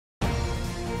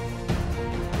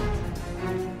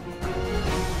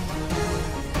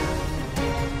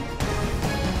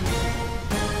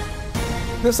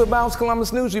This is Bounce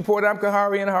Columbus News Report. I'm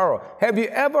Khari Enaharo. Have you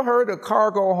ever heard of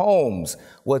cargo homes?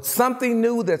 Well, something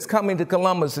new that's coming to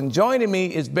Columbus. And joining me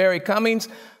is Barry Cummings,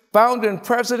 founder and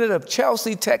president of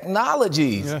Chelsi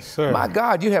Technologies. Yes, sir. My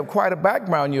God, you have quite a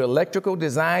background. You're electrical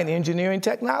design engineering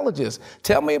technologist.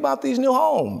 Tell me about these new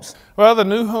homes. Well, the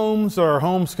new homes are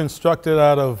homes constructed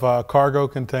out of cargo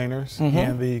containers.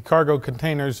 And the cargo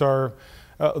containers are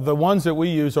the ones that we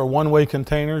use are one-way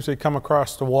containers. They come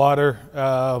across the water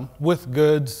with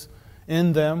goods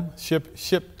in them,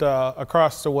 shipped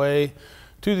across the way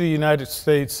to the United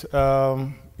States.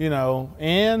 You know,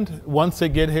 and once they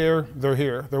get here, they're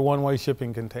here. They're one-way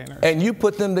shipping containers. And you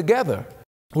put them together.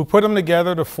 We put them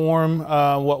together to form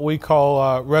what we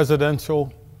call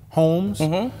residential homes.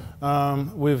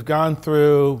 We've gone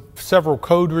through several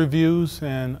code reviews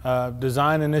and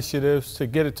design initiatives to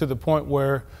get it to the point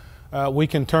where we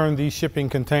can turn these shipping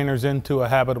containers into a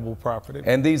habitable property.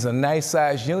 And these are nice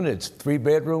sized units, 3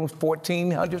 bedrooms,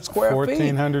 1,400 square feet.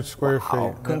 1,400 square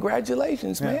feet.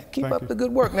 Congratulations, man. Keep up the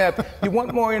good work. Now, if you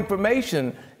want more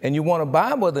information and you want to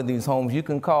buy one of these homes, you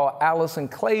can call Alison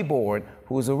Claybon,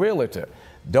 who is a realtor.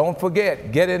 Don't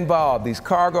forget, get involved. These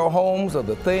cargo homes are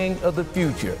the thing of the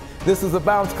future. This is the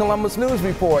Bounce Columbus News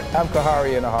Report. I'm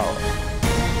Khari Enaharo.